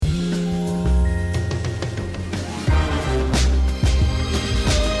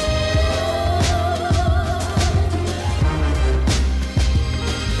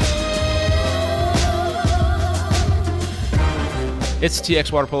It's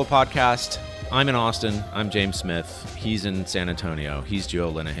TX Water Polo Podcast. I'm in Austin. I'm James Smith. He's in San Antonio. He's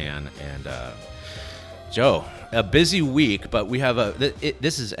Joe Linehan. And Joe, a busy week, but we have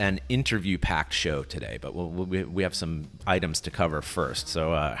this is an interview-packed show today, but we have some items to cover first.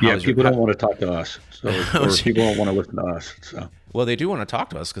 So people don't want to talk to us, or people don't want to listen to us. So well, they do want to talk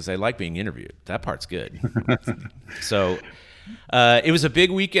to us because they like being interviewed. That part's good. So. It was a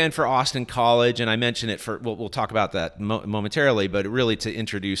big weekend for Austin College, and I mentioned it we'll talk about that momentarily, but really to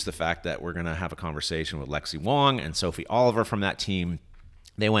introduce the fact that we're going to have a conversation with Lexi Wong and Sophie Oliver from that team.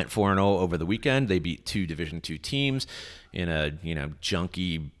 They went 4-0 over the weekend. They beat two Division II teams in a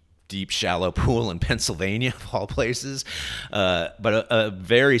junky, deep, shallow pool in Pennsylvania, of all places. But a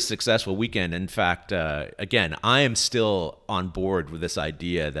very successful weekend. In fact, again, I am still on board with this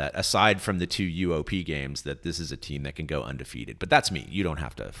idea that aside from the two UOP games, that this is a team that can go undefeated. But that's me. You don't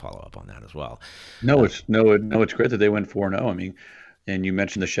have to follow up on that as well. It's great that they went 4-0. I mean, and you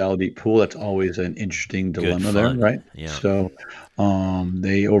mentioned the shallow deep pool. That's always an interesting dilemma there, right? Yeah. So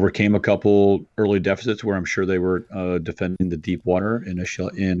they overcame a couple early deficits where I'm sure they were defending the deep water in a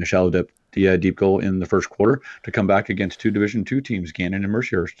shallow deep goal in the first quarter to come back against two Division II teams, Gannon and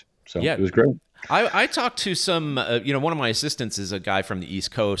Mercyhurst. So yeah, it was great. I talked to some, one of my assistants is a guy from the East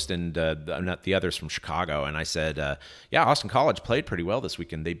Coast and the others from Chicago. And I said, Austin College played pretty well this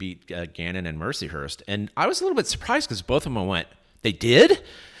weekend. They beat Gannon and Mercyhurst. And I was a little bit surprised because both of them went, they did?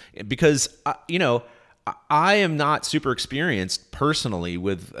 Because, I am not super experienced personally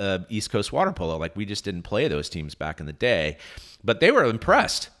with East Coast water polo. Like, we just didn't play those teams back in the day. But they were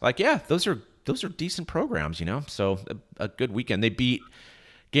impressed. Like, yeah, those are decent programs, So a good weekend. They beat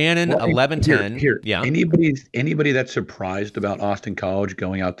Gannon 11-10. Yeah. Anybody that's surprised about Austin College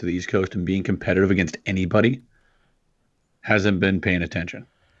going out to the East Coast and being competitive against anybody hasn't been paying attention.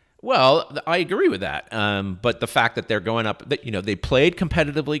 Well, I agree with that. But the fact that they're going up, they played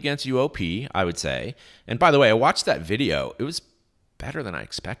competitively against UOP, I would say. And by the way, I watched that video. It was better than I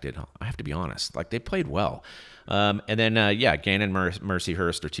expected. I have to be honest. Like, they played well. And then, Gannon and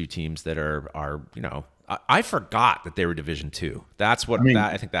Mercyhurst are two teams that are I forgot that they were Division II. That's what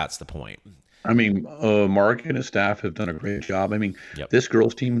I think that's the point. I mean, Mark and his staff have done a great job. I mean, This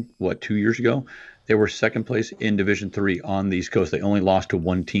girls team, 2 years ago, they were second place in Division III on the East Coast. They only lost to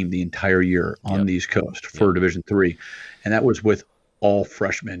one team the entire year on the East Coast for Division III, and that was with all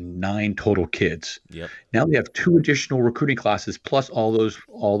freshmen, 9 total kids. Yep. Now they have 2 additional recruiting classes plus all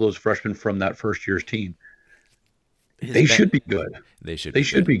those freshmen from that first year's team. They should be good. They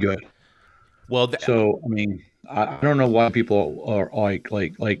should be good. Well, so I mean, I don't know why people are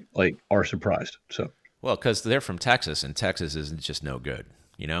are surprised. So because they're from Texas, and Texas is just no good.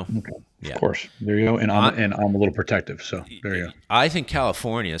 Okay. Yeah. Of course. There you go. And I'm a little protective. So there you go. I think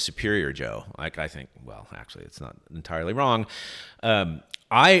California is superior, Joe. Actually, it's not entirely wrong.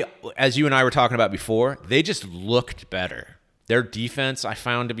 As you and I were talking about before, they just looked better. Their defense, I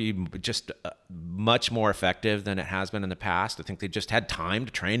found to be just much more effective than it has been in the past. I think they just had time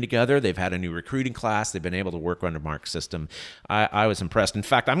to train together. They've had a new recruiting class. They've been able to work under Mark's system. I was impressed. In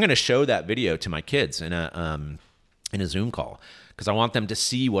fact, I'm going to show that video to my kids in a Zoom call, because I want them to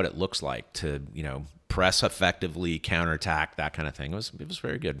see what it looks like to, press effectively, counterattack, that kind of thing. It was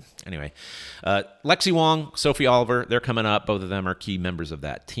very good. Anyway, Lexi Wong, Sophie Oliver, they're coming up. Both of them are key members of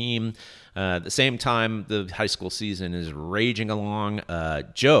that team. At the same time, the high school season is raging along.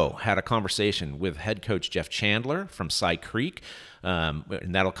 Joe had a conversation with head coach Jeff Chandler from Cy Creek,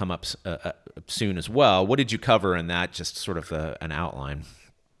 and that'll come up soon as well. What did you cover in that? Just sort of an outline.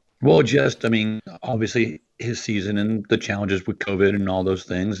 Well, obviously his season and the challenges with COVID and all those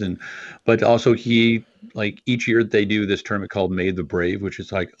things. But also each year they do this tournament called Made the Brave, which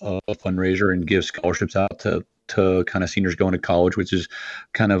is like a fundraiser and gives scholarships out to kind of seniors going to college, which is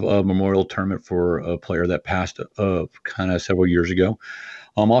kind of a memorial tournament for a player that passed kind of several years ago.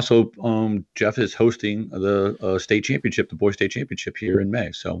 Jeff is hosting the state championship, the boys state championship here in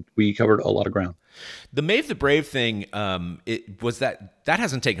May. So we covered a lot of ground. The Made the Brave thing, that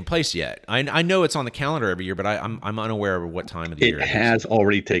hasn't taken place yet. I know it's on the calendar every year, but I'm unaware of what time of the year it is. It has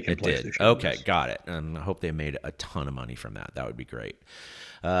already taken place. Did. Okay, got it. I hope they made a ton of money from that. That would be great.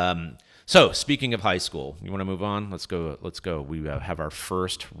 So speaking of high school, you want to move on? Let's go. We have our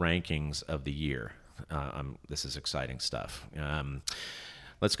first rankings of the year. This is exciting stuff.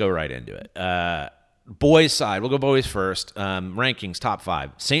 Let's go right into it. Boys side, we'll go boys first. Rankings, top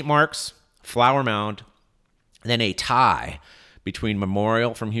 5. St. Mark's, Flower Mound, then a tie between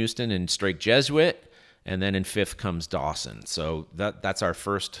Memorial from Houston and Strake Jesuit, and then in 5th comes Dawson. So that's our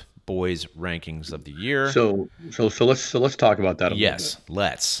first boys rankings of the year. So let's talk about that a little bit.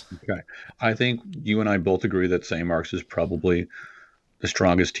 Let's. Okay. I think you and I both agree that St. Mark's is probably the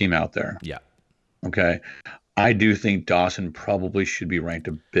strongest team out there. Yeah. Okay. I do think Dawson probably should be ranked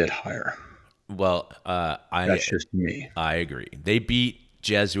a bit higher. Well, That's just me. I agree. They beat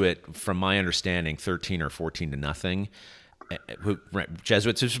Jesuit, from my understanding, 13 or 14 to nothing.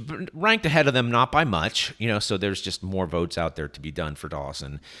 Jesuits is ranked ahead of them, not by much, so there's just more votes out there to be done for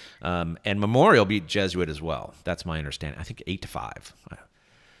Dawson. And Memorial beat Jesuit as well. That's my understanding. I think 8-5.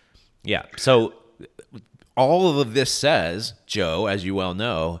 Yeah. So all of this says, Joe, as you well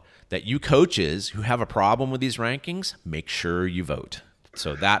know, that you coaches who have a problem with these rankings, make sure you vote.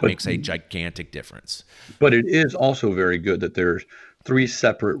 So that makes a gigantic difference. But it is also very good that there's 3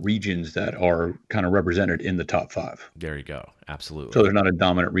 separate regions that are kind of represented in the top 5. There you go. Absolutely. So there's not a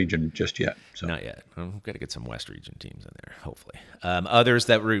dominant region just yet. So. Not yet. We've got to get some West region teams in there, hopefully. Others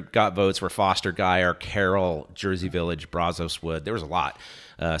that got votes were Foster, Guyer, Carroll, Jersey Village, Brazos Wood. There was a lot.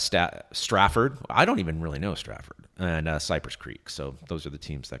 Stratford. I don't even really know Stratford. And Cypress Creek. So those are the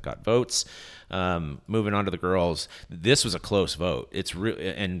teams that got votes. Moving on to the girls, this was a close vote. It's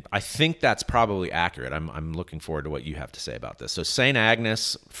and I think that's probably accurate. I'm looking forward to what you have to say about this. So St.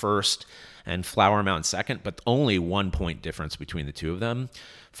 Agnes first and Flower Mound second, but only 1 point difference between the two of them,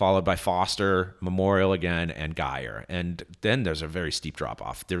 followed by Foster, Memorial again, and Guyer. And then there's a very steep drop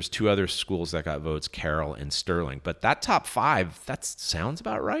off. There's 2 other schools that got votes, Carroll and Sterling. But that top 5, that sounds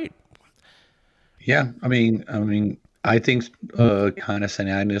about right. Yeah, I mean, I think kind of St.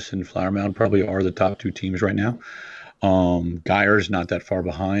 Agnes and Flower Mound probably are the top 2 teams right now. Guyer's not that far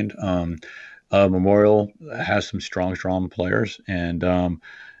behind. Memorial has some strong players, and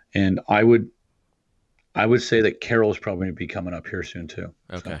I would say that Carroll's probably going to be coming up here soon too.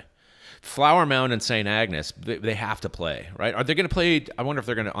 Okay. So. Flower Mound and St. Agnes, they have to play, right? Are they going to play? I wonder if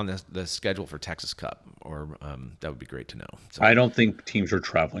they're going to on the schedule for Texas Cup, or that would be great to know. So, I don't think teams are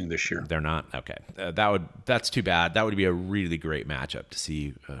traveling this year. They're not. Okay, that's too bad. That would be a really great matchup to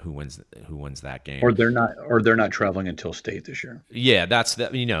see who wins that game. Or they're not traveling until state this year. Yeah, that's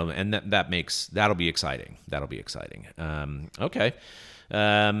that. And that'll be exciting. That'll be exciting. Okay.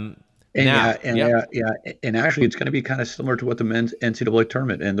 And actually, it's going to be kind of similar to what the men's NCAA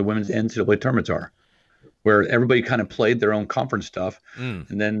tournament and the women's NCAA tournaments are, where everybody kind of played their own conference stuff,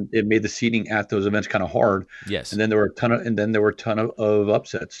 and then it made the seeding at those events kind of hard. Yes. And then there were a ton of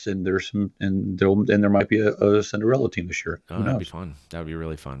upsets, and there might be a Cinderella team this year. Oh, that'd be fun. That would be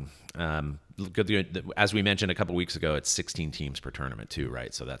really fun. As we mentioned a couple weeks ago, it's 16 teams per tournament too,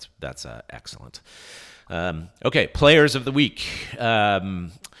 right? So that's excellent. Okay, players of the week.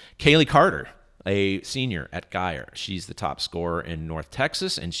 Kaylee Carter, a senior at Guyer. She's the top scorer in North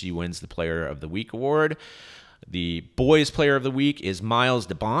Texas, and she wins the Player of the Week award. The boys' Player of the Week is Miles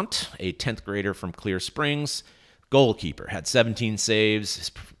DeBont, a 10th grader from Clear Springs. Goalkeeper, had 17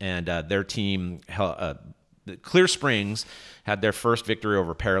 saves, and their team, Clear Springs, had their first victory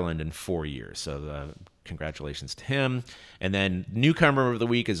over Pearland in 4 years. So congratulations to him. And then newcomer of the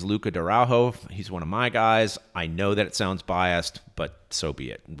week is Luca D'Araujo. He's one of my guys. I know that it sounds biased, but so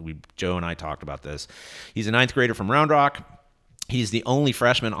be it. Joe and I talked about this. He's a 9th grader from Round Rock. He's the only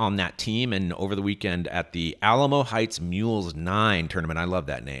freshman on that team, and over the weekend at the Alamo Heights Mules 9 tournament, I love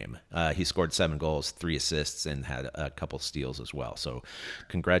that name, he scored 7 goals, 3 assists, and had a couple steals as well. So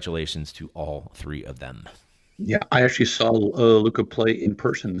congratulations to all 3 of them. Yeah, I actually saw Luca play in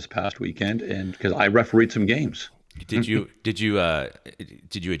person this past weekend, and because I refereed some games. Did you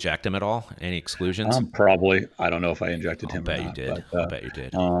eject him at all? Any exclusions? Probably. I don't know if I injected him. I bet you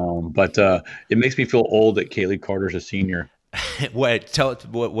did. But it makes me feel old that Kaylee Carter's a senior. What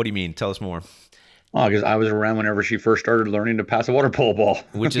do you mean? Tell us more. Oh, because I was around whenever she first started learning to pass a water polo ball.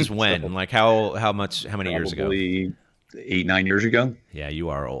 Which is when? So, like how many years ago? 8-9 years ago. Yeah, you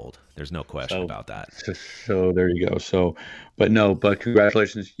are old. There's no question about that. So there you go. But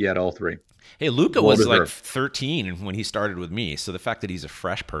congratulations yet all 3. Hey, Luca was like 13 when he started with me. So the fact that he's a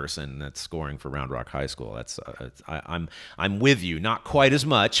fresh person that's scoring for Round Rock High School, I'm with you. Not quite as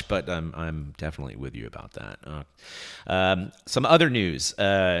much, but I'm definitely with you about that. Some other news,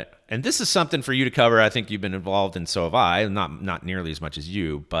 and this is something for you to cover. I think you've been involved in, so have I. Not nearly as much as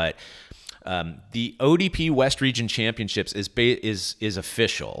you, but the ODP West Region Championships is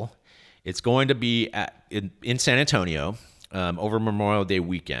official. It's going to be in San Antonio over Memorial Day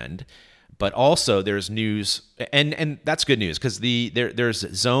weekend. But also there's news, and that's good news because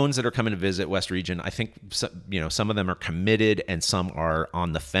there's zones that are coming to visit West Region. I think some of them are committed and some are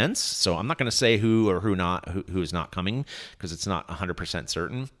on the fence. So I'm not going to say who is not coming because it's not 100%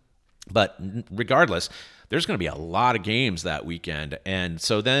 certain. But regardless, there's going to be a lot of games that weekend. And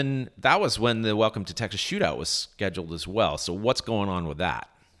so then that was when the Welcome to Texas Shootout was scheduled as well. So what's going on with that?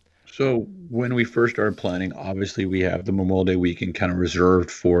 So when we first started planning, obviously we have the Memorial Day weekend kind of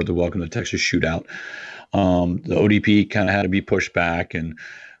reserved for the Welcome to Texas shootout. The ODP kind of had to be pushed back, and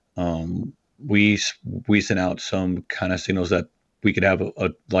um, we we sent out some kind of signals that we could have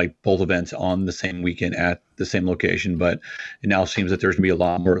like both events on the same weekend at the same location. But it now seems that there's gonna be a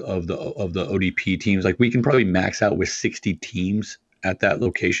lot more of the ODP teams. Like we can probably max out with 60 teams at that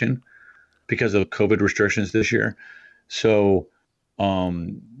location because of COVID restrictions this year. So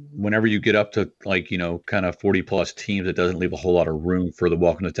um, whenever you get up to like, kind of 40 plus teams, it doesn't leave a whole lot of room for the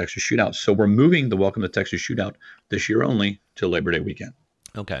Welcome to Texas shootout. So we're moving the Welcome to Texas shootout this year only to Labor Day weekend.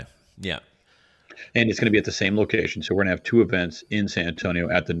 Okay. Yeah. And it's going to be at the same location. So we're going to have two events in San Antonio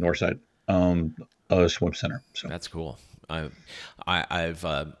at the Northside Swim Center. So That's cool. I've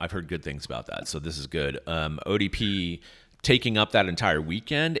heard good things about that, so this is good. ODP taking up that entire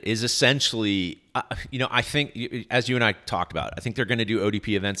weekend is essentially, I think, as you and I talked about, I think they're going to do ODP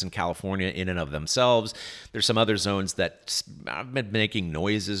events in California in and of themselves. There's some other zones that have been making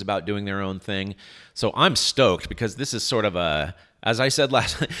noises about doing their own thing. So I'm stoked because this is sort of as I said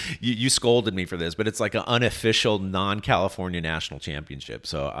last, you scolded me for this, but it's like an unofficial non-California national championship.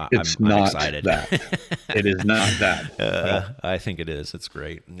 So I'm excited. That. It is not that. I think it is. It's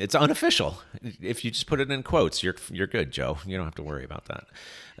great. It's unofficial. If you just put it in quotes, you're good, Joe. You don't have to worry about that.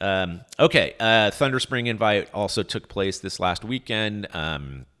 Okay. Thunder Spring Invite also took place this last weekend.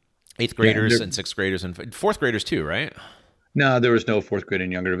 Eighth graders and sixth graders and fourth graders too, right? No, there was no fourth grade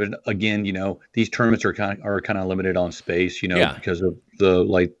and younger. But again, these tournaments are kind of limited on space, because of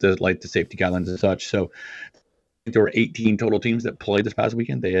the safety guidelines and such. So there were 18 total teams that played this past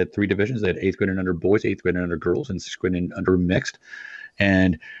weekend. They had three divisions. They had eighth grade and under boys, eighth grade and under girls, and sixth grade and under mixed.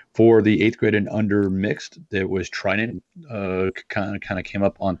 And for the eighth grade and under mixed, it was Trident kind of came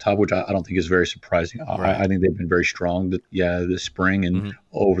up on top, which I don't think is very surprising. Right. I think they've been very strong this spring and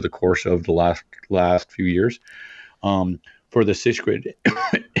over the course of the last few years. For the sixth grade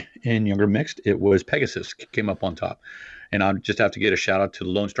and younger mixed, it was Pegasus came up on top. And I just have to get a shout out to the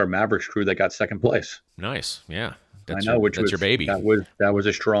Lone Star Mavericks crew that got second place. Nice, yeah. That's your baby. That was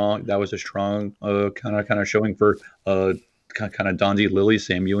a strong kind of showing for kind of Donzie, Lily,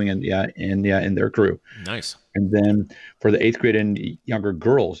 Sam Ewing, and their crew. Nice. And then for the eighth grade and younger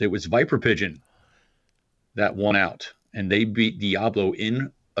girls, it was Viper Pigeon that won out, and they beat Diablo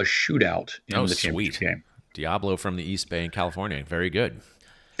in a shootout in the championship game. Diablo from the East Bay in California. Very good.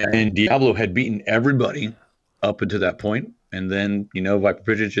 And Diablo had beaten everybody up until that point. And then, Viper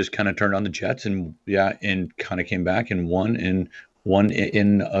Pigeon just kind of turned on the jets and kind of came back and won in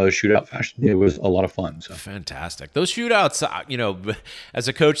a shootout fashion. It was a lot of fun. So fantastic. Those shootouts, as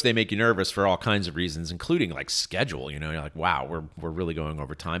a coach, they make you nervous for all kinds of reasons, including like schedule. You're like, wow, we're really going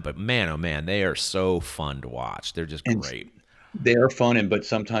over time. But man, oh man, they are so fun to watch. They're just great. They are fun, but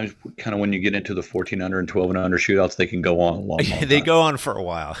sometimes kind of when you get into the 14 under and 12 and under shootouts, they can go on a long time. They go on for a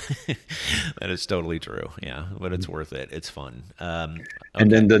while. That is totally true. Yeah, but it's worth it. It's fun. Okay. And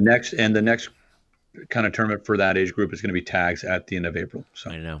then the next kind of tournament for that age group is going to be tags at the end of April.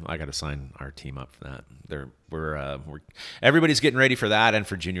 So I know I got to sign our team up for that. We're everybody's getting ready for that and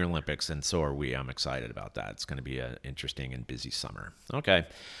for Junior Olympics, and so are we. I'm excited about that. It's going to be an interesting and busy summer. Okay.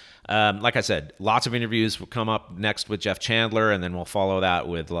 Like I said, lots of interviews will come up next with Jeff Chandler, and then we'll follow that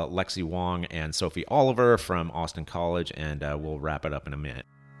with Lexi Wong and Sophie Oliver from Austin College, and we'll wrap it up in a minute.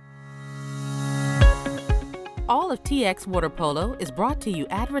 All of TX Water Polo is brought to you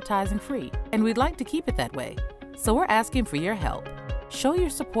advertising free, and we'd like to keep it that way. So we're asking for your help. Show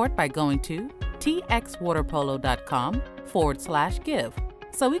your support by going to txwaterpolo.com/give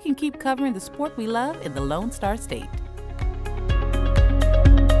so we can keep covering the sport we love in the Lone Star State.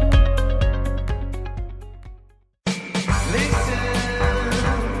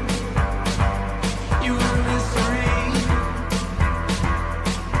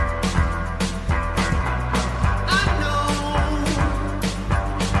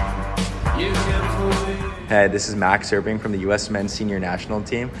 Hey, this is Max Irving from the U.S. Men's Senior National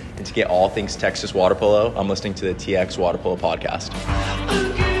Team, and to get all things Texas Water Polo, I'm listening to the TX Water Polo podcast.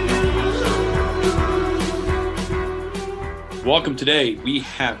 Welcome today. We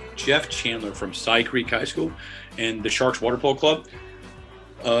have Jeff Chandler from Cy Creek High School and the Sharks Water Polo Club.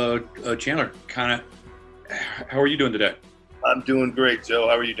 Chandler, how are you doing today? I'm doing great, Joe.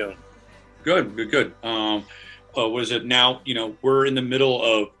 How are you doing? Good. Was it now, we're in the middle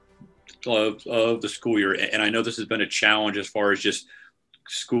of the school year, and I know this has been a challenge as far as just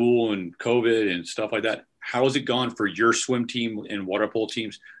school and COVID and stuff like that. How has it gone for your swim team and water polo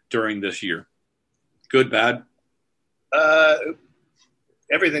teams during this year? Good, bad?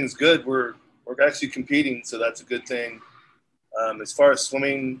 Everything's good. We're actually competing, so that's a good thing. As far as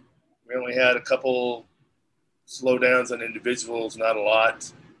swimming, We only had a couple slowdowns on individuals, not a lot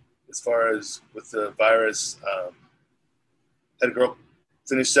as far as with the virus. Had a girl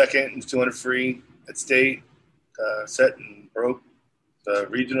finish second in 200 free at state, set and broke the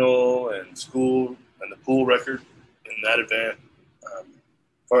regional and school and the pool record in that event. As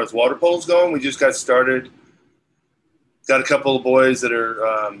far as water polo's going, we just got started. Got a couple of boys that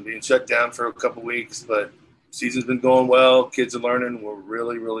are being shut down for a couple weeks, but season's been going well. Kids are learning. We're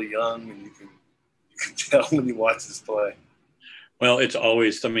really, really young, and you can tell when you watch this play. Well, it's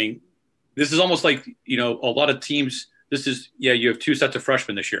always, I mean, this is almost like, a lot of teams, you have 2 sets of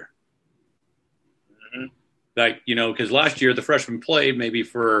freshmen this year. Mm-hmm. Like, because last year the freshmen played maybe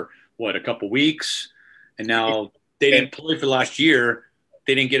for, a couple weeks, and now they didn't play for last year.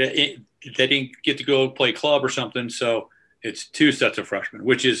 They didn't get to go play club or something, so it's 2 sets of freshmen,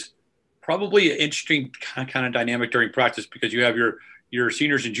 which is probably an interesting kind of dynamic during practice because you have your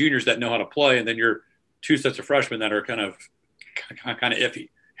seniors and juniors that know how to play, and then your 2 sets of freshmen that are kind of iffy.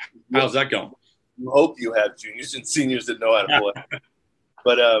 How's that going? You hope you have juniors and seniors that know how to play.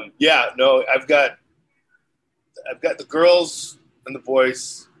 But I've got the girls and the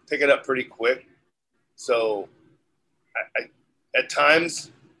boys pick it up pretty quick. So I at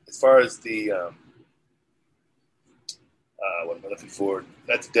times, as far as the what am I looking for?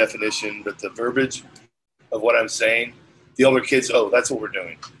 Not the definition, but the verbiage of what I'm saying. The older kids, that's what we're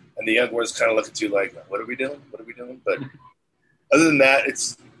doing. And the younger ones kind of look at you like, what are we doing? What are we doing? But other than that,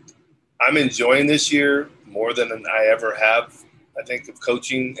 I'm enjoying this year more than I ever have, I think, of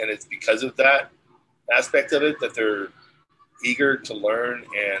coaching. And it's because of that aspect of it that they're eager to learn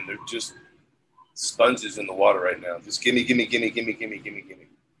and they're just sponges in the water right now. Just gimme.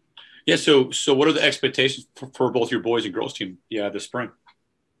 Yeah. So what are the expectations for both your boys and girls team? Yeah, this spring.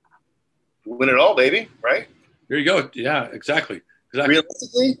 Win it all, baby. Right. There you go. Yeah, exactly.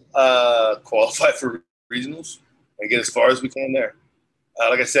 Realistically, qualify for regionals and get as far as we can there.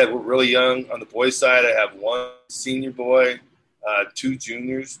 Like I said, we're really young. On the boys' side, I have 1 senior boy, 2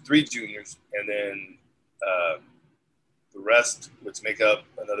 juniors, 3 juniors, and then the rest, which make up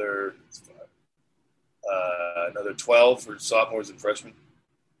another 12 for sophomores and freshmen.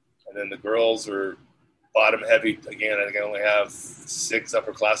 And then the girls are bottom heavy. Again, I think I only have 6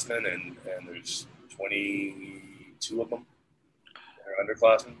 upperclassmen, and there's 22 of them that are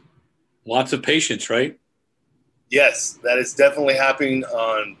underclassmen. Lots of patience, right? Yes, that is definitely happening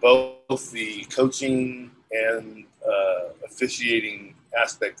on both the coaching and officiating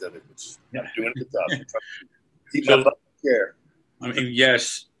aspect of it, which I'm doing a good job. Keep my butt in the chair. I mean,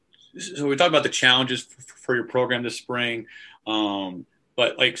 yes. So we talked about the challenges for your program this spring.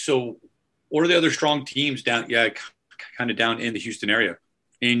 But what are the other strong teams down in the Houston area,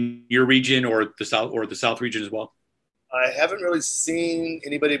 in your region or the South region as well? I haven't really seen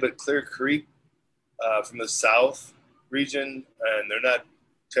anybody but Clear Creek from the South region, and they're not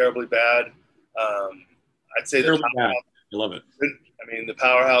terribly bad. I'd say I love it. I mean, the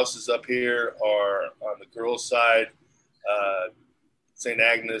powerhouses up here are on the girls' side, St.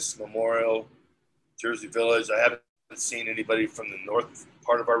 Agnes, Memorial, Jersey Village. I haven't seen anybody from the north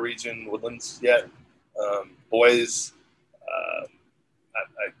part of our region, Woodlands, yet. Boys,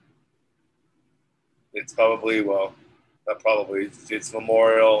 it's probably, not probably, it's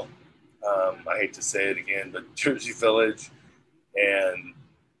Memorial. I hate to say it again, but Jersey Village and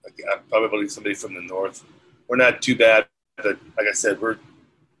probably somebody from the north. We're not too bad, but like I said, we're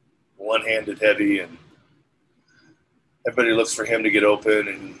one-handed heavy, and everybody looks for him to get open,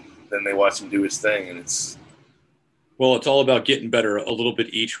 and then they watch him do his thing, and it's all about getting better a little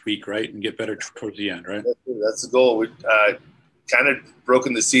bit each week, right, and get better towards the end, right? That's the goal. We kind of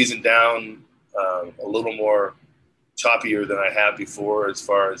broken the season down a little more choppier than I have before as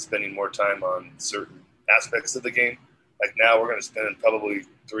far as spending more time on certain aspects of the game. Like now we're going to spend probably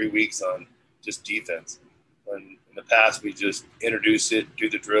 3 weeks on just defense. When in the past we just introduce it, do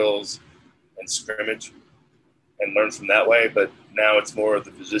the drills and scrimmage and learn from that way. But now it's more of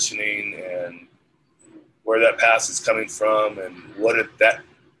the positioning and where that pass is coming from and what are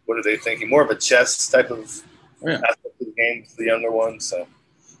they thinking? More of a chess type of aspect of the game for the younger ones. So.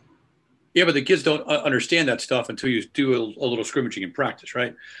 Yeah, but the kids don't understand that stuff until you do a little scrimmaging in practice,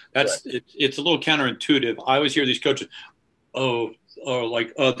 right? It's a little counterintuitive. I always hear these coaches,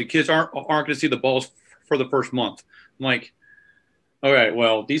 the kids aren't going to see the balls for the first month. I'm like, all right,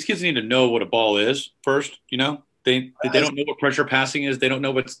 well, these kids need to know what a ball is first. They don't know what pressure passing is. They don't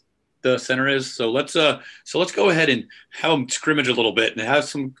know what the center is. So let's go ahead and have them scrimmage a little bit and have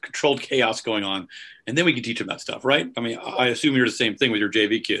some controlled chaos going on, and then we can teach them that stuff, right? I mean, I assume you're the same thing with your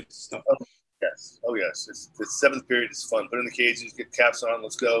JV kids. So. Yeah, Yes. Oh, yes. The seventh period is fun. Put in the cages, get caps on,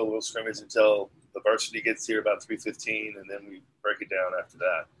 let's go. We'll scrimmage until the varsity gets here about 3:15, and then we break it down after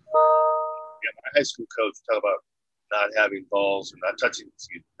that. Yeah, my high school coach talk about not having balls or not touching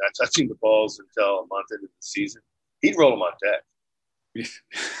the balls until a month into the season. He'd roll them on deck.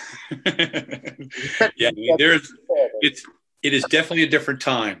 Yeah, I mean, it is definitely a different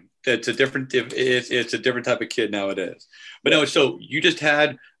time. It's a different type of kid nowadays. But no, so you just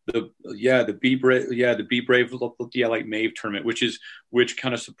had the Be Brave like Mave tournament, which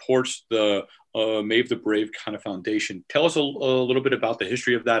kind of supports the Mave the Brave kind of foundation. Tell us a little bit about the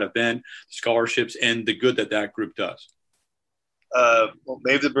history of that event, scholarships, and the good that group does. Well,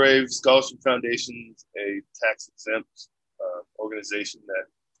 Mave the Brave Scholarship Foundation is a tax exempt organization that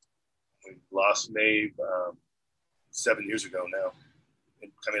we lost Mave 7 years ago now,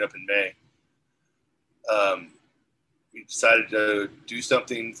 coming up in May. We decided to do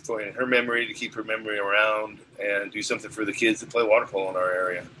something in her memory, to keep her memory around, and do something for the kids that play water polo in our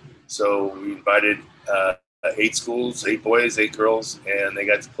area. So we invited 8 schools, 8 boys, 8 girls, and they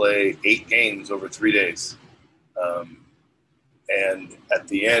got to play 8 games over 3 days. And at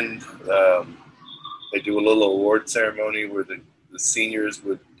the end, they do a little award ceremony where the seniors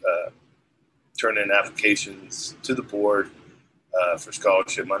would turn in applications to the board for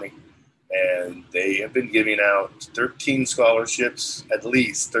scholarship money. And they have been giving out 13 scholarships, at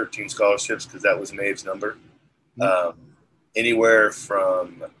least 13 scholarships, because that was Maeve's number. Anywhere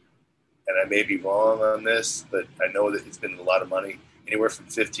from, and I may be wrong on this, but I know that it's been a lot of money, anywhere from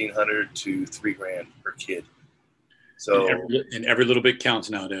 $1,500 to $3,000 per kid. So and every little bit counts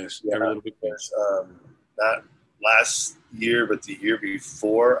nowadays. Yeah, every little bit counts. Not last year, but the year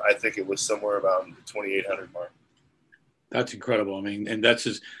before, I think it was somewhere around the 2,800 mark. That's incredible. I mean, and this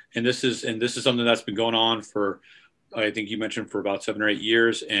is something that's been going on for, I think you mentioned, for about 7 or 8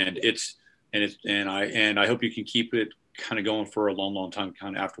 years, and I hope you can keep it kind of going for a long, long time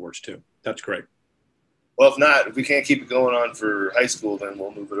kind of afterwards too. That's great. Well, if we can't keep it going on for high school, then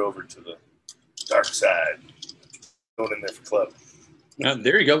we'll move it over to the dark side. Going in there for club.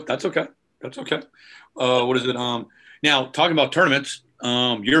 There you go. That's okay. That's okay. What is it? Now talking about tournaments,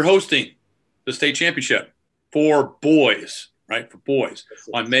 you're hosting the state championship for boys, right? For boys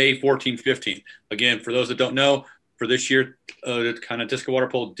on May 14th, 15th. Again, for those that don't know, for this year, kind of Disco Water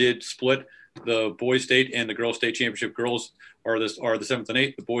Polo did split the boys state and the girls state championship. Girls are the 7th and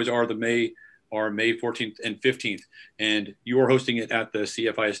 8th. The boys are May 14th and 15th. And you are hosting it at the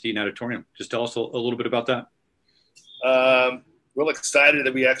CFISD Natatorium. Just tell us a little bit about that. Real excited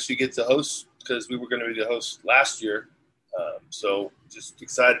that we actually get to host, because we were going to be the host last year. So just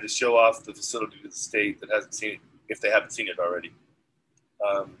excited to show off the facility to the state that hasn't seen it, if they haven't seen it already.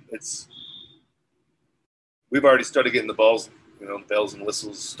 We've already started getting the bells and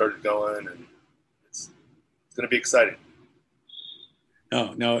whistles started going, and it's going to be exciting.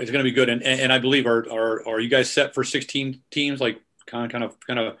 No, it's going to be good. And I believe, are you guys set for 16 teams? Like kind of,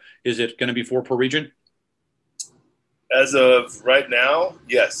 is it going to be 4 per region? As of right now,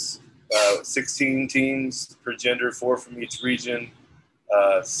 yes. 16 teams per gender, 4 from each region.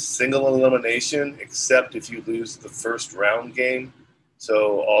 Single elimination, except if you lose the first round game.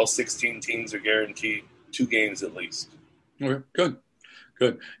 So all 16 teams are guaranteed 2 games at least. Okay,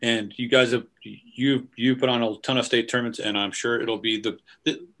 good. And you guys you put on a ton of state tournaments, and I'm sure it'll be is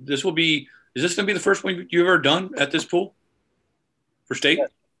this going to be the first one you've ever done at this pool for state? Yeah.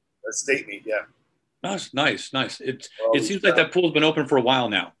 A state meet, yeah. Nice. It seems like that pool's been open for a while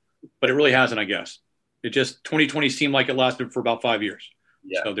now, but it really hasn't, I guess. It just 2020 seemed like it lasted for about 5 years.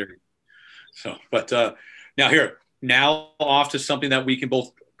 Yeah. Now off to something that we can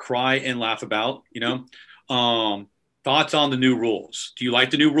both cry and laugh about. Thoughts on the new rules? Do you like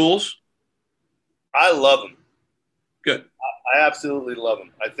the new rules? I love them. Good. I absolutely love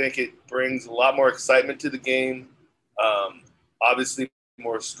them. I think it brings a lot more excitement to the game. Obviously,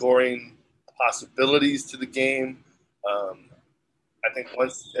 more scoring possibilities to the game. I think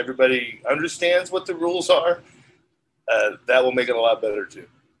once everybody understands what the rules are, that will make it a lot better too.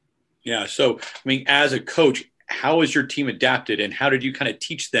 Yeah. So, I mean, as a coach, how has your team adapted, and how did you kind of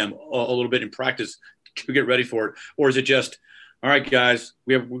teach them a little bit in practice to get ready for it? Or is it just, all right, guys,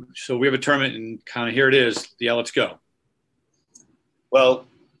 we have a tournament and kind of here it is. Yeah, let's go. Well,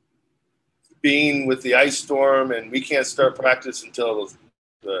 being with the ice storm, and we can't start practice until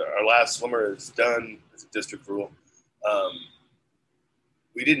our last swimmer is done as a district rule.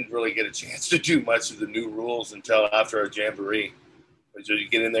 We didn't really get a chance to do much of the new rules until after our jamboree. So you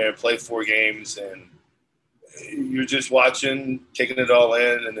get in there and play 4 games, and you're just watching, taking it all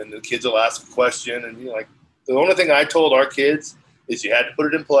in, and then the kids will ask a question. And the only thing I told our kids is you had to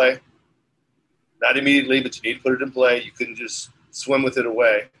put it in play. not immediately, but you need to put it in play. You couldn't just swim with it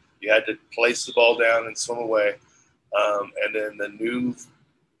away. You had to place the ball down and swim away. And then the new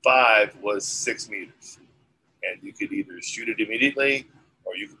 5 was 6 meters. And you could either shoot it immediately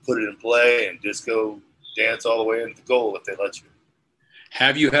or you could put it in play and just go dance all the way into the goal if they let you.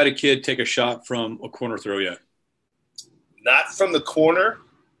 Have you had a kid take a shot from a corner throw yet? Not from the corner,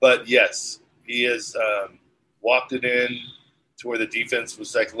 but yes. He has walked it in to where the defense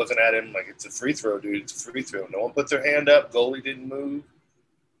was like looking at him like, it's a free throw, dude. It's a free throw. No one put their hand up. Goalie didn't move.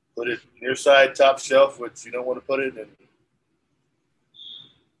 Put it near side, top shelf, which you don't want to put it in.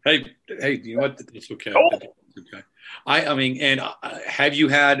 Hey, you know what? It's okay. Oh. It's okay. I mean, and have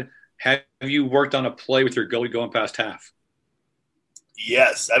you worked on a play with your goalie going past half?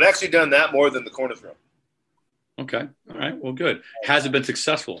 Yes. I've actually done that more than the corner throw. Okay. All right. Well, good. Has it been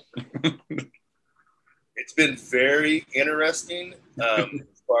successful? It's been very interesting as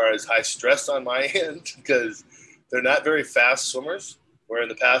far as high stress on my end because they're not very fast swimmers, where in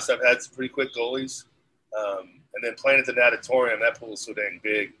the past I've had some pretty quick goalies. And then playing at the natatorium, that pool is so dang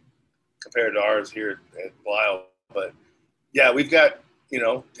big compared to ours here at Blisle. But, yeah, we've got, hang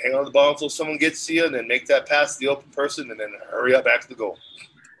on to the ball until someone gets to you and then make that pass to the open person and then hurry up back to the goal.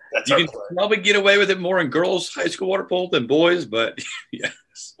 That's you can probably get away with it more in girls' high school water polo than boys, but yes.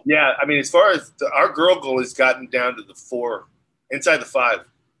 Yeah, I mean, as far as our girl goalie's gotten down to the 4, inside the 5,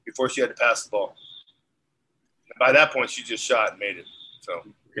 before she had to pass the ball. And by that point, she just shot and made it. So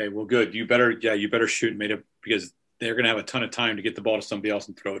okay, well, good. You better shoot and made it because they're going to have a ton of time to get the ball to somebody else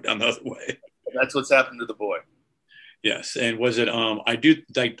and throw it down the other way. And that's what's happened to the boy. Yes, and was it?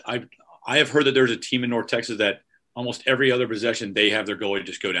 I have heard that there's a team in North Texas that almost every other possession they have their goalie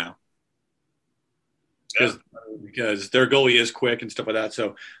just go down. Because their goalie is quick and stuff like that.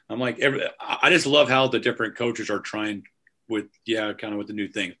 So I'm like, I just love how the different coaches are trying with the new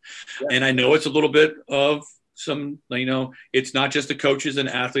thing. Yeah. And I know it's a little bit of some, it's not just the coaches and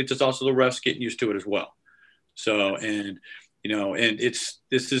athletes, it's also the refs getting used to it as well. So, and this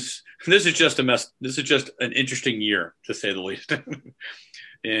is just a mess. This is just an interesting year to say the least.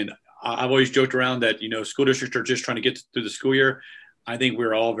 And I've always joked around that, school districts are just trying to get through the school year. I think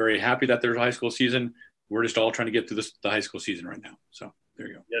we're all very happy that there's a high school season. We're just all trying to get through the high school season right now. So there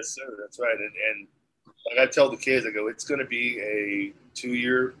you go. Yes, sir. That's right. And like I tell the kids, I go, it's going to be a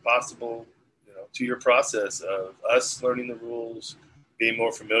 2-year possible, 2-year process of us learning the rules, being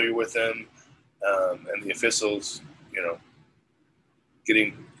more familiar with them, and the officials,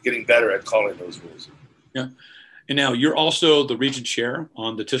 getting better at calling those rules. Yeah. And now you're also the region chair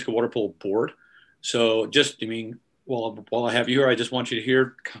on the TSCA Water Polo board. So while I have you here, I just want you to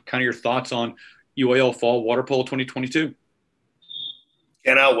hear kind of your thoughts on UAL Fall Water Polo 2022.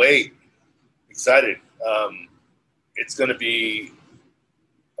 Cannot wait. Excited. It's going to be,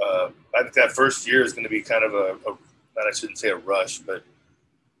 I think that first year is going to be kind of I shouldn't say a rush, but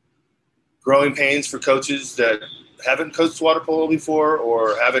growing pains for coaches that haven't coached water polo before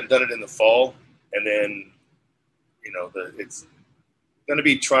or haven't done it in the fall. And then, it's going to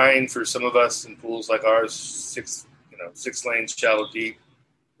be trying for some of us in pools like ours, 6 lanes shallow deep,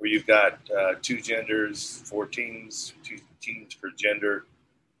 where you've got 2 genders, 4 teams, 2 teams per gender,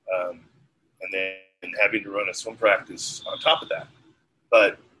 and then having to run a swim practice on top of that.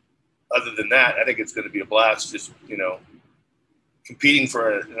 But other than that, I think it's going to be a blast just, competing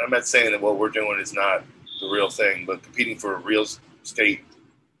and I'm not saying that what we're doing is not the real thing, but competing for a real state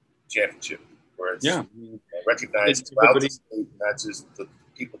championship where it's recognized throughout the state, not just the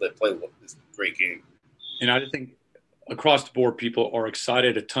people that play this great game. And I just think across the board, people are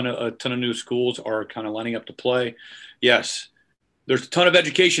excited. A ton of new schools are kind of lining up to play. Yes, there's a ton of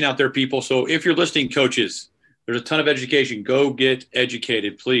education out there, people. So if you're listening, coaches, there's a ton of education. Go get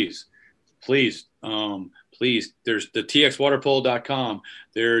educated, please. Please. There's the txwaterpolo.com.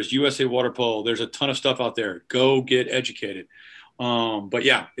 There's USA Water Polo. There's a ton of stuff out there. Go get educated. But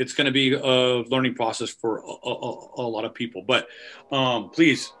yeah, it's going to be a learning process for a lot of people. But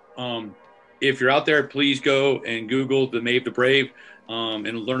please, if you're out there, please go and Google the Maeve the Brave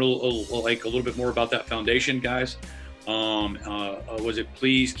and learn a little bit more about that foundation, guys.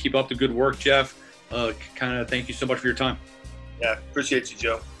 Please keep up the good work, Jeff. Thank you so much for your time. Yeah, appreciate you,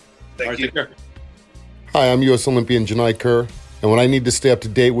 Joe. Thank you. Take care. Hi, I'm U.S. Olympian Janai Kerr, and when I need to stay up to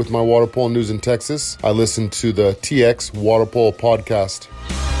date with my water polo news in Texas, I listen to the TX Water Polo podcast.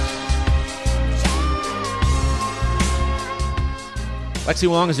 Lexi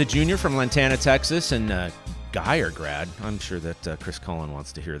Wong is a junior from Lantana, Texas, and Geyer grad, I'm sure that Chris Cullen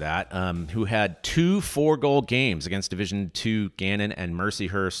wants to hear that, who had 2 4-goal games against Division II Gannon and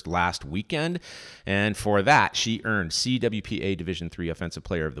Mercyhurst last weekend. And for that, she earned CWPA Division III Offensive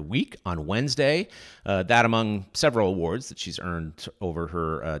Player of the Week on Wednesday. That among several awards that she's earned over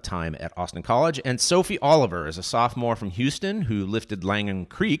her time at Austin College. And Sophie Oliver is a sophomore from Houston who lifted Langham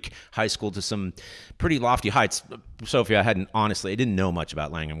Creek High School to some pretty lofty heights. Sophie, I didn't know much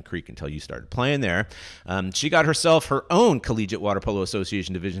about Langham Creek until you started playing there. She got herself her own Collegiate Water Polo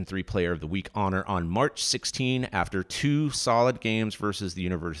Association Division III Player of the Week honor on March 16 after 2 solid games versus the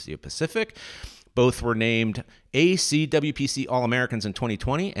University of Pacific. Both were named ACWPC All-Americans in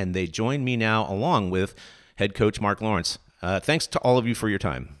 2020, and they join me now along with head coach Mark Lawrence. Thanks to all of you for your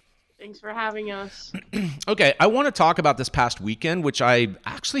time. Thanks for having us. Okay, I want to talk about this past weekend, which I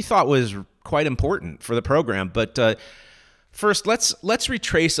actually thought was quite important for the program. But first, let's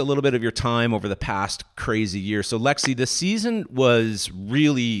retrace a little bit of your time over the past crazy year. So, Lexi, the season was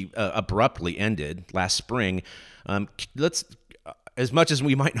really abruptly ended last spring. As much as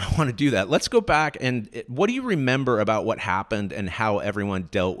we might not want to do that, let's go back and what do you remember about what happened and how everyone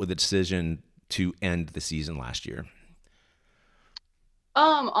dealt with the decision to end the season last year?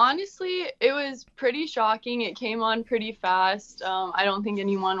 Honestly, it was pretty shocking. It came on pretty fast. I don't think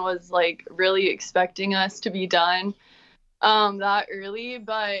anyone was really expecting us to be done that early,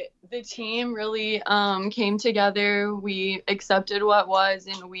 but the team really came together. We accepted what was,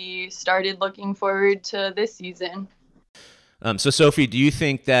 and we started looking forward to this season. So, Sophie, do you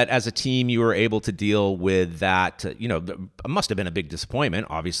think that as a team you were able to deal with that? It must have been a big disappointment,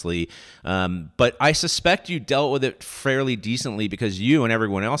 obviously. But I suspect you dealt with it fairly decently because you and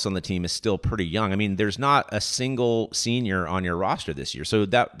everyone else on the team is still pretty young. I mean, there's not a single senior on your roster this year. So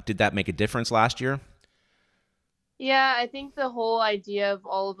did that make a difference last year? Yeah, I think the whole idea of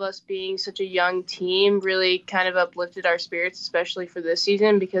all of us being such a young team really kind of uplifted our spirits, especially for this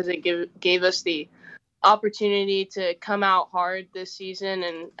season, because it gave us the opportunity to come out hard this season.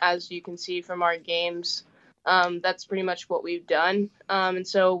 And as you can see from our games, that's pretty much what we've done. And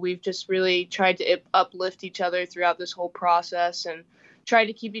so we've just really tried to uplift each other throughout this whole process and try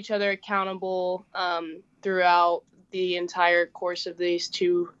to keep each other accountable throughout the entire course of these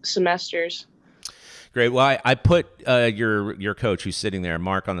 2 semesters. Great. Well, I put your coach who's sitting there,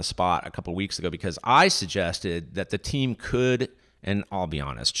 Mark, on the spot a couple of weeks ago because I suggested that the team could, and I'll be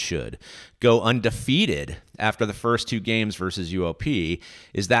honest, should go undefeated after the first 2 games versus UOP.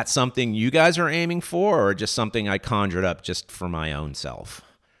 Is that something you guys are aiming for or just something I conjured up just for my own self?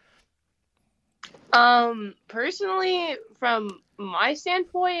 Personally, from my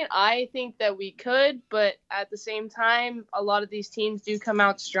standpoint, I think that we could, but at the same time, a lot of these teams do come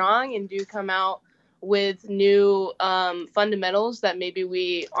out strong and do come out with new fundamentals that maybe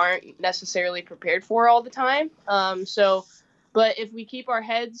we aren't necessarily prepared for all the time. But if we keep our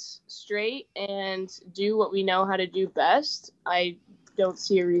heads straight and do what we know how to do best, I don't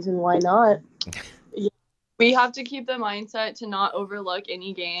see a reason why not. We have to keep the mindset to not overlook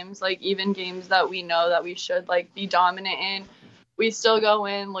any games, even games that we know that we should be dominant in. We still go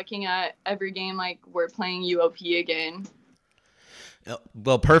in looking at every game like we're playing UOP again.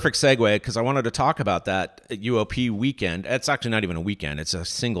 Well, perfect segue, because I wanted to talk about that UOP weekend. It's actually not even a weekend. It's a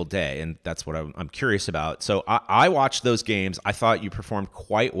single day, and that's what I'm curious about. So I watched those games. I thought you performed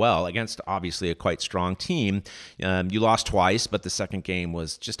quite well against, obviously, a quite strong team. You lost twice, but the second game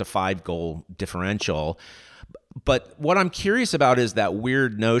was just a 5-goal differential. But what I'm curious about is that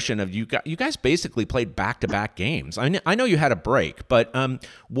weird notion of you guys basically played back-to-back games. I know you had a break, but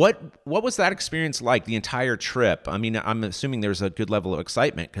what was that experience like the entire trip? I mean, I'm assuming there's a good level of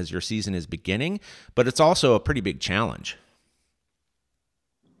excitement because your season is beginning, but it's also a pretty big challenge.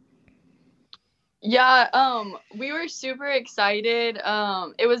 Yeah, we were super excited.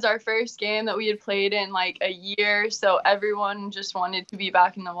 It was our first game that we had played in a year, so everyone just wanted to be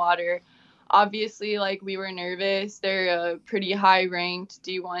back in the water. Obviously, we were nervous. They're a pretty high-ranked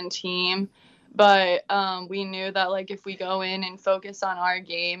D1 team, but we knew that, if we go in and focus on our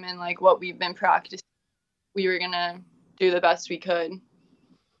game and, what we've been practicing, we were going to do the best we could.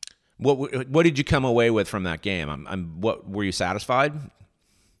 What did you come away with from that game? What were you satisfied?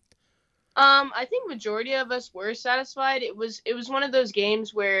 I think majority of us were satisfied. It was one of those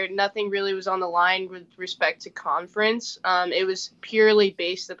games where nothing really was on the line with respect to conference. It was purely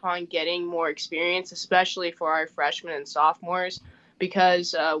based upon getting more experience, especially for our freshmen and sophomores,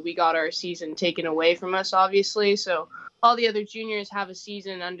 because we got our season taken away from us, obviously. So all the other juniors have a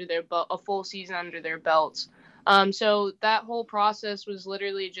season under their belt, a full season under their belts. So that whole process was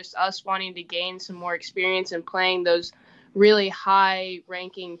literally just us wanting to gain some more experience and playing those really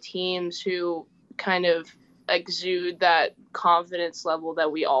high-ranking teams who kind of exude that confidence level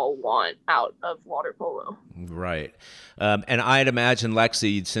that we all want out of water polo. Right. And I'd imagine,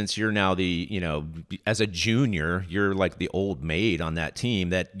 Lexi, since you're now as a junior, you're like the old maid on that team,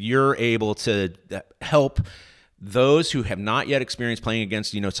 that you're able to help those who have not yet experienced playing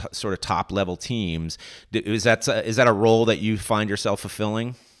against, sort of top level teams. Is that a role that you find yourself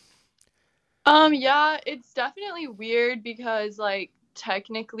fulfilling? Yeah, it's definitely weird because like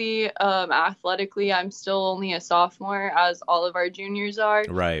technically, athletically, I'm still only a sophomore, as all of our juniors are.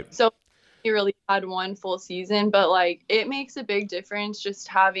 Right. So we really had one full season, but like it makes a big difference just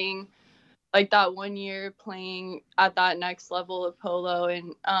having like that 1 year playing at that next level of polo.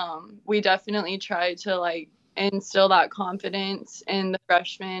 And we definitely try to like instill that confidence in the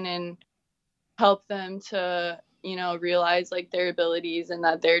freshmen and help them to, realize like their abilities and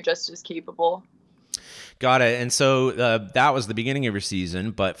that they're just as capable. Got it. And so that was the beginning of your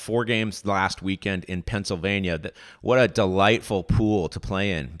season, but 4 games last weekend in Pennsylvania. What a delightful pool to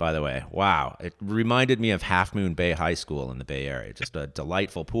play in, by the way. Wow. It reminded me of Half Moon Bay High School in the Bay Area. Just a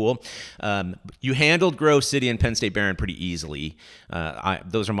delightful pool. You handled Grove City and Penn State Barron pretty easily.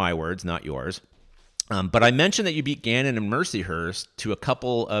 Those are my words, not yours. But I mentioned that you beat Gannon and Mercyhurst, to a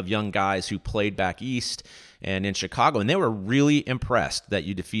couple of young guys who played back east and in Chicago, and they were really impressed that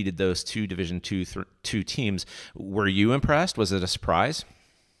you defeated those two Division two teams. Were you impressed? Was it a surprise?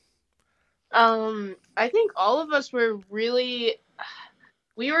 I think all of us were we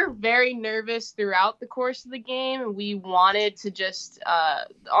were very nervous throughout the course of the game. We wanted to just,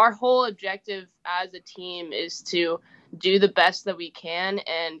 our whole objective as a team is to do the best that we can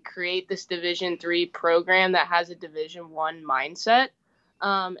and create this Division III program that has a Division I mindset.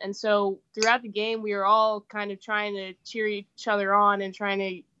 And so throughout the game, we were all kind of trying to cheer each other on and trying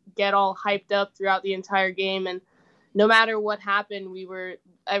to get all hyped up throughout the entire game. And no matter what happened,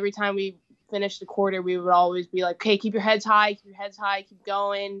 every time we finished the quarter, we would always be like, okay, keep your heads high, keep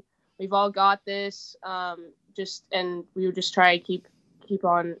going. We've all got this. And we would just try to keep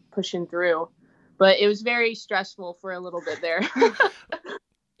on pushing through. But it was very stressful for a little bit there.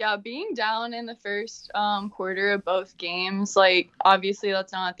 Yeah, being down in the first quarter of both games, like obviously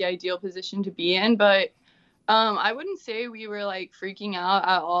that's not the ideal position to be in, but I wouldn't say we were like freaking out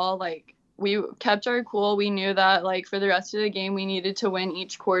at all. Like we kept our cool. We knew that like for the rest of the game we needed to win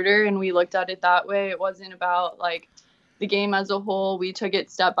each quarter, and we looked at it that way. It wasn't about like the game as a whole. We took it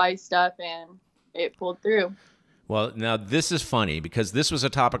step by step and it pulled through. Well, now this is funny because this was a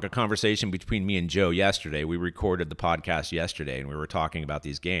topic of conversation between me and Joe yesterday. We recorded the podcast yesterday and we were talking about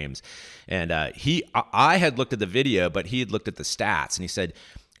these games. And I had looked at the video, but he had looked at the stats, and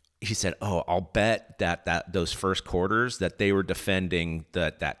he said, "Oh, I'll bet that those first quarters that they were defending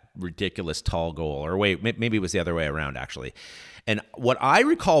that ridiculous tall goal." Or wait, maybe it was the other way around actually. And what I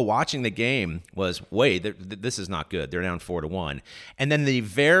recall watching the game was, wait, this is not good. They're down 4-1. And then the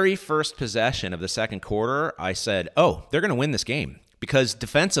very first possession of the second quarter, I said, oh, they're going to win this game, because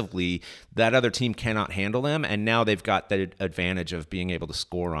defensively that other team cannot handle them. And now they've got the advantage of being able to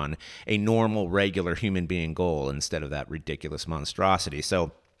score on a normal, regular human being goal instead of that ridiculous monstrosity.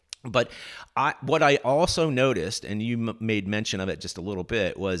 So, but what I also noticed, and you made mention of it just a little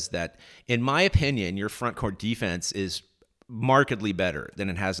bit, was that in my opinion, your front court defense is markedly better than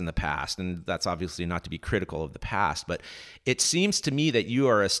it has in the past. And that's obviously not to be critical of the past, but it seems to me that you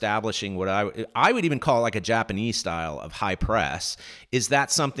are establishing what I would even call like a Japanese style of high press. Is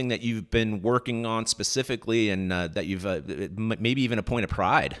that something that you've been working on specifically, and that you've maybe even a point of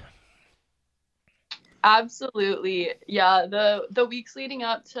pride? Absolutely. Yeah. The weeks leading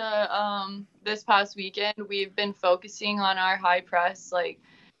up to this past weekend, we've been focusing on our high press like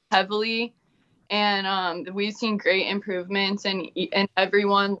heavily. And we've seen great improvements and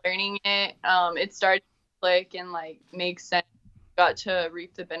everyone learning it. It started to click and like make sense. Got to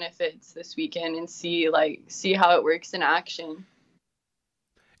reap the benefits this weekend and see how it works in action.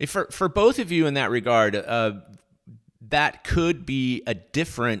 For both of you in that regard, that could be a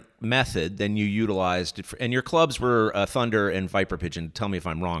different method than you utilized. And your clubs were Thunder and Viper Pigeon. Tell me if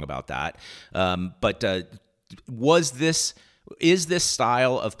I'm wrong about that. But is this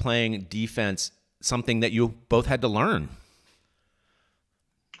style of playing defense something that you both had to learn?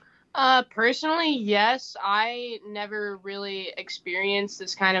 Personally, yes. I never really experienced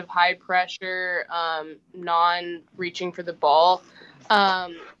this kind of high pressure, non-reaching for the ball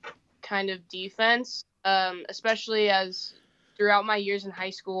kind of defense, especially as throughout my years in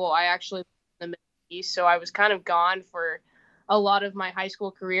high school, I actually lived in the Middle East, so I was kind of gone for a lot of my high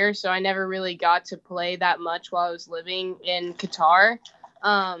school career, so I never really got to play that much while I was living in Qatar.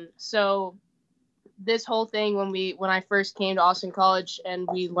 So this whole thing when I first came to Austin College and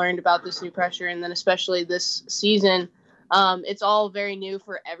we learned about this new pressure, and then especially this season, it's all very new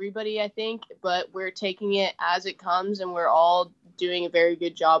for everybody, I think, but we're taking it as it comes and we're all doing a very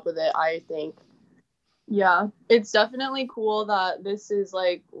good job with it, I think. Yeah, it's definitely cool that this is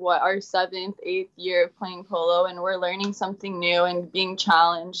like our 7th, 8th year of playing polo, and we're learning something new and being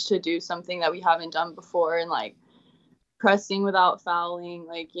challenged to do something that we haven't done before, and like pressing without fouling,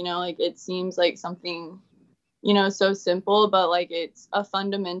 like, you know, like it seems like something, you know, so simple, but like it's a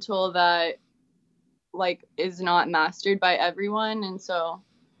fundamental that like is not mastered by everyone, and so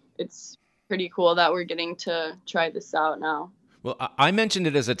it's pretty cool that we're getting to try this out now. Well, I mentioned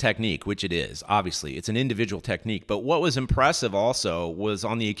it as a technique, which it is. Obviously, it's an individual technique. But what was impressive also was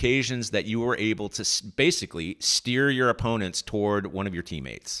on the occasions that you were able to basically steer your opponents toward one of your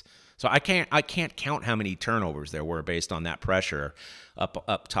teammates. So I can't count how many turnovers there were based on that pressure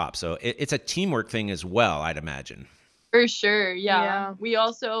up top. So it's a teamwork thing as well, I'd imagine. For sure, yeah. We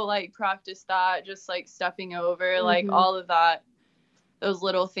also like practice that, just like stepping over, like all of that. Those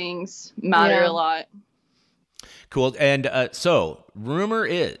little things matter a lot. Cool. And so rumor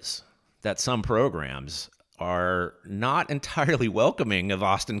is that some programs are not entirely welcoming of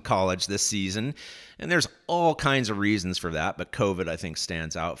Austin College this season. And there's all kinds of reasons for that, but COVID, I think,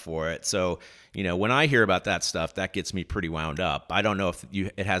 stands out for it. So, you know, when I hear about that stuff, that gets me pretty wound up. I don't know if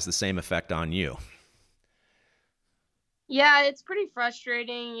it has the same effect on you. Yeah, it's pretty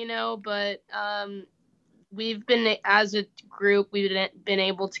frustrating, you know, but we've been, as a group, we've been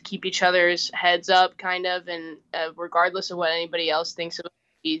able to keep each other's heads up, kind of, and regardless of what anybody else thinks of it,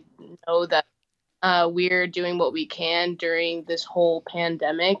 we know that we're doing what we can during this whole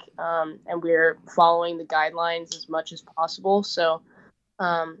pandemic, and we're following the guidelines as much as possible. So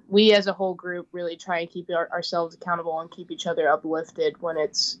we as a whole group really try and keep ourselves accountable and keep each other uplifted when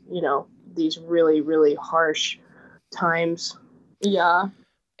it's, you know, these really, really harsh times. Yeah.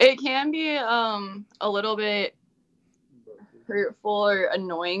 It can be a little bit hurtful or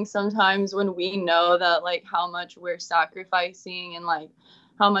annoying sometimes when we know that like how much we're sacrificing and like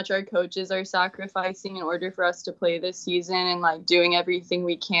how much our coaches are sacrificing in order for us to play this season, and like doing everything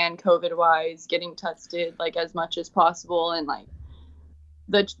we can COVID wise, getting tested like as much as possible, and like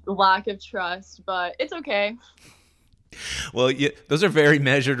the lack of trust, but it's okay. Well, those are very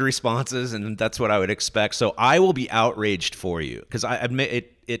measured responses, and that's what I would expect. So I will be outraged for you because I admit it.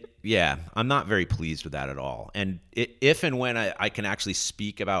 Yeah, I'm not very pleased with that at all. And if and when I can actually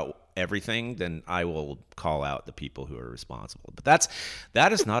speak about everything, then I will call out the people who are responsible. But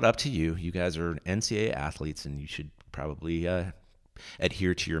that is not up to you. You guys are NCAA athletes, and you should probably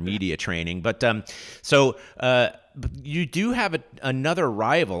adhere to your media training. But so you do have another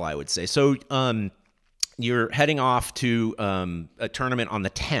rival, I would say. So you're heading off to a tournament on the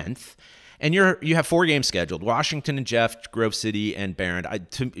 10th, and you have 4 games scheduled: Washington and Jeff, Grove City, and Barron.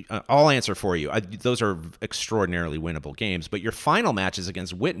 I'll answer for you. Those are extraordinarily winnable games, but your final match is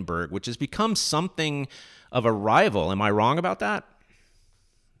against Wittenberg, which has become something of a rival. Am I wrong about that?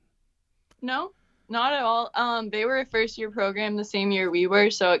 No, not at all. They were a first-year program the same year we were,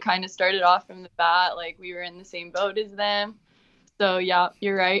 so it kind of started off from the bat like we were in the same boat as them. So yeah,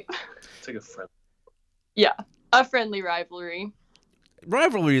 you're right. It's like a friend. Yeah, a friendly rivalry.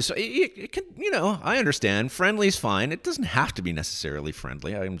 Rivalries, it can, you know, I understand. Friendly's fine. It doesn't have to be necessarily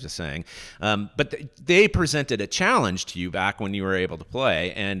friendly. I'm just saying. But they presented a challenge to you back when you were able to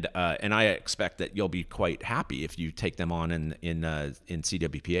play, and I expect that you'll be quite happy if you take them on in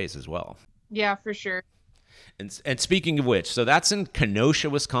CWPAs as well. Yeah, for sure. And speaking of which, so that's in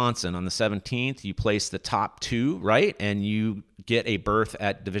Kenosha, Wisconsin on the 17th. You place the top 2, right? And you get a berth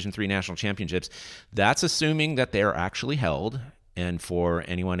at Division III National Championships. That's assuming that they are actually held. And for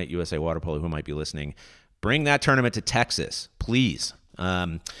anyone at USA Water Polo who might be listening, bring that tournament to Texas, please.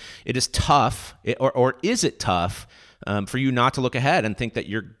 It is tough, or is it tough for you not to look ahead and think that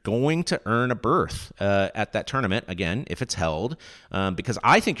you're going to earn a berth at that tournament, again, if it's held? Because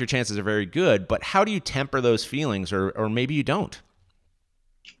I think your chances are very good, but how do you temper those feelings, or maybe you don't?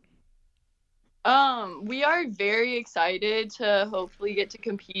 We are very excited to hopefully get to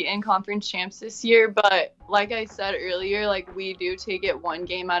compete in conference champs this year, but like I said earlier, like we do take it one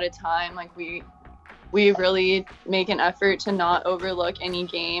game at a time. Like we really make an effort to not overlook any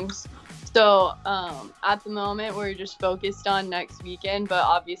games. So at the moment, we're just focused on next weekend, but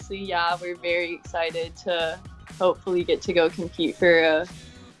obviously, yeah, we're very excited to hopefully get to go compete for a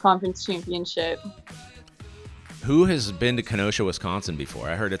conference championship. Who has been to Kenosha, Wisconsin before?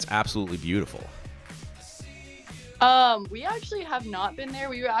 I heard it's absolutely beautiful. We actually have not been there.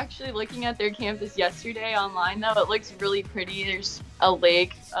 We were actually looking at their campus yesterday online, though. It looks really pretty. There's a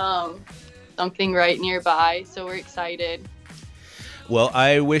lake, a something right nearby. So we're excited. Well,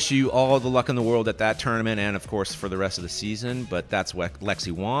 I wish you all the luck in the world at that tournament and, of course, for the rest of the season. But that's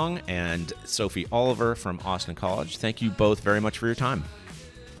Lexi Wong and Sophie Oliver from Austin College. Thank you both very much for your time.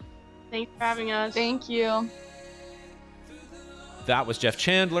 Thanks for having us. Thank you. That was Jeff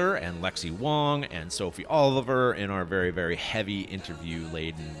Chandler and Lexi Wong and Sophie Oliver in our very, very heavy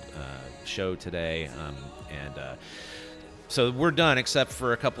interview-laden show today. So we're done except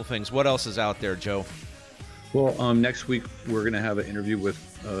for a couple things. What else is out there, Joe? Well, next week we're going to have an interview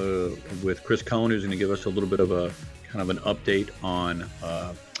with Chris Cohen, who's going to give us a little bit of a kind of an update on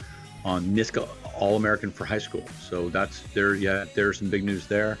NISCA All-American for high school. So that's there. Yeah, there's some big news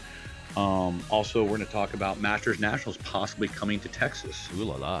there. Also, we're going to talk about Masters Nationals possibly coming to Texas. Ooh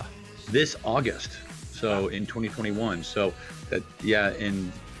la la! This August. So in 2021. So that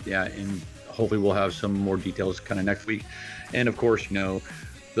and hopefully we'll have some more details kind of next week. And of course,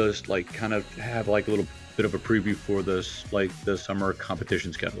 those kind of have a little bit of a preview for this, the summer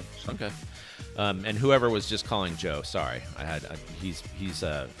competition schedule. So. Okay. And whoever was just calling Joe, sorry, he's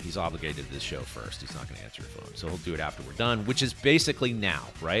obligated to this show first. He's not going to answer your phone, so he'll do it after we're done, which is basically now,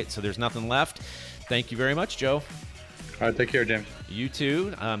 right? So there's nothing left. Thank you very much, Joe. All right, take care, James. You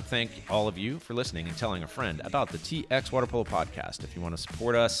too. Thank all of you for listening and telling a friend about the TX Water Polo Podcast. If you want to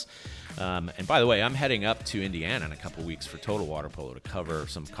support us, and by the way, I'm heading up to Indiana in a couple weeks for Total Water Polo to cover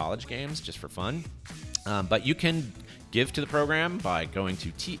some college games just for fun. But you can give to the program by going to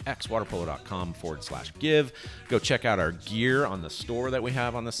txwaterpolo.com/give. Go check out our gear on the store that we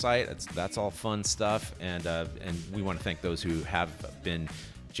have on the site. That's all fun stuff. And we want to thank those who have been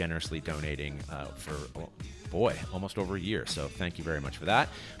generously donating for, almost over a year. So thank you very much for that.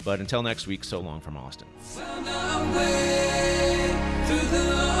 But until next week, so long from Austin. Found our way through the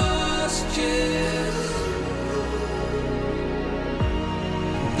lost years.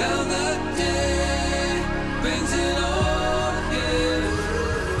 Now the day brings it all here.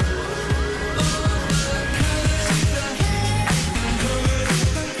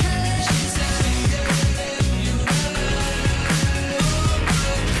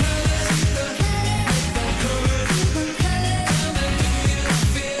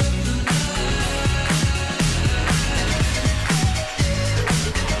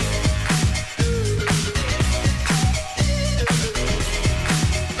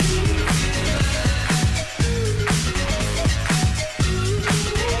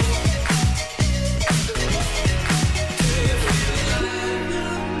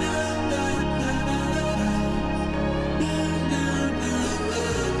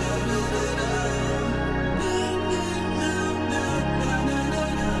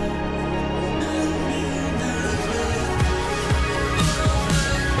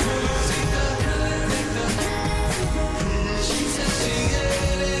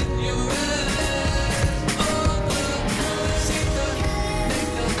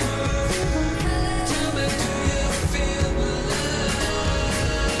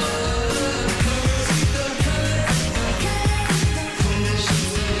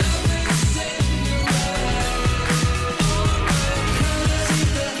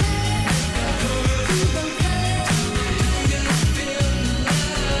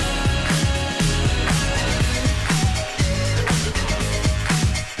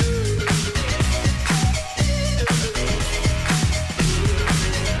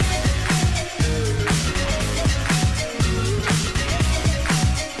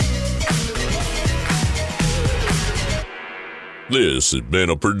 This has been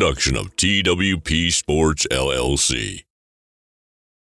a production of TWP Sports, LLC.